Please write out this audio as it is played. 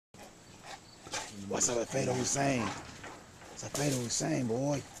What's up, Fatal Hussein? What's up, Fatal Hussein,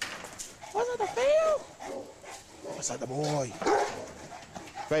 boy? What's up, the Fatal? What's up, the boy?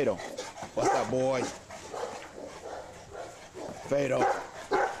 Fatal. What's up, boy? Fatal.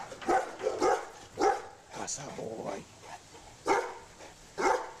 What's up, boy?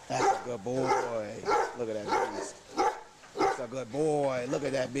 That's a good boy. Look at that beast. That's a good boy. Look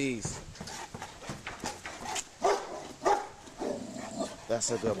at that beast.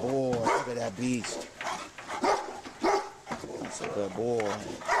 That's a good boy. Look at that beast. That's a good boy.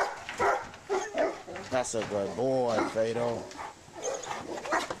 That's a good boy, Fatal.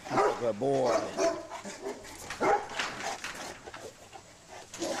 That's a good boy.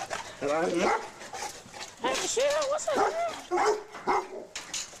 Hey, Michelle, what's up, girl?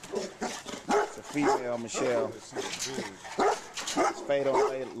 It's a female, Michelle. It's Fatal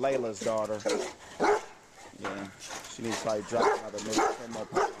Layla's daughter. Yeah, she needs to probably drop another maybe 10 more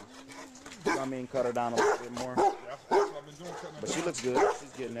pounds. You know what I mean? Cut her down a little bit more. But she looks good.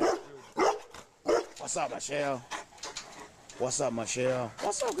 She's getting there. What's up, Michelle? What's up, Michelle?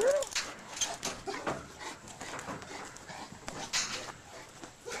 What's up, girl?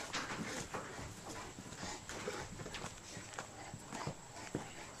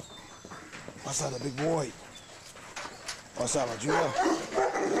 What's up, the big boy? What's up, Julia?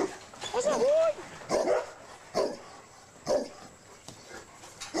 What's up, boy?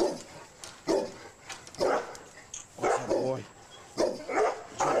 What's up, boy?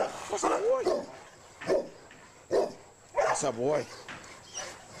 What's up, boy? What's up, boy?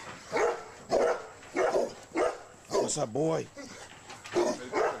 What's up, boy?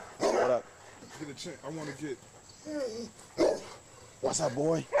 What up? Get a chance. I want to get. What's up,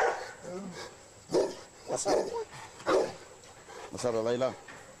 boy? What's up, boy? What's up, Layla?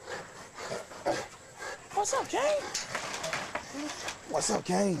 What's up, Kane? What's up,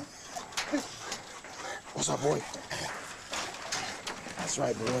 Kane? What's up, boy? That's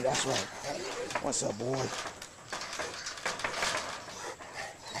right, boy. That's right. What's up, boy?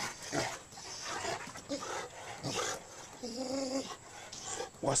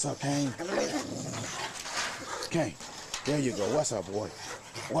 What's up, Kane? Kane, there you go. What's up, boy?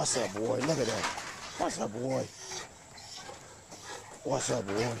 What's up, boy? Look at that. What's up, boy? What's up,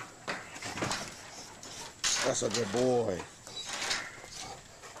 boy? That's a good boy.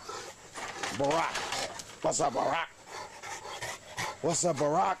 Barack. What's up, Barack? What's up,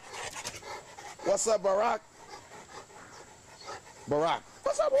 Barack? What's up, Barack? Barack.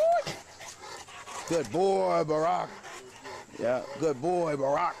 What's up, boy? Good boy, Barack. Yeah, good boy,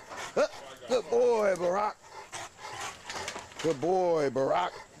 Barack. Good boy, Barack. Good boy,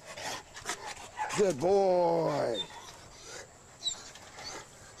 Barack. Good boy.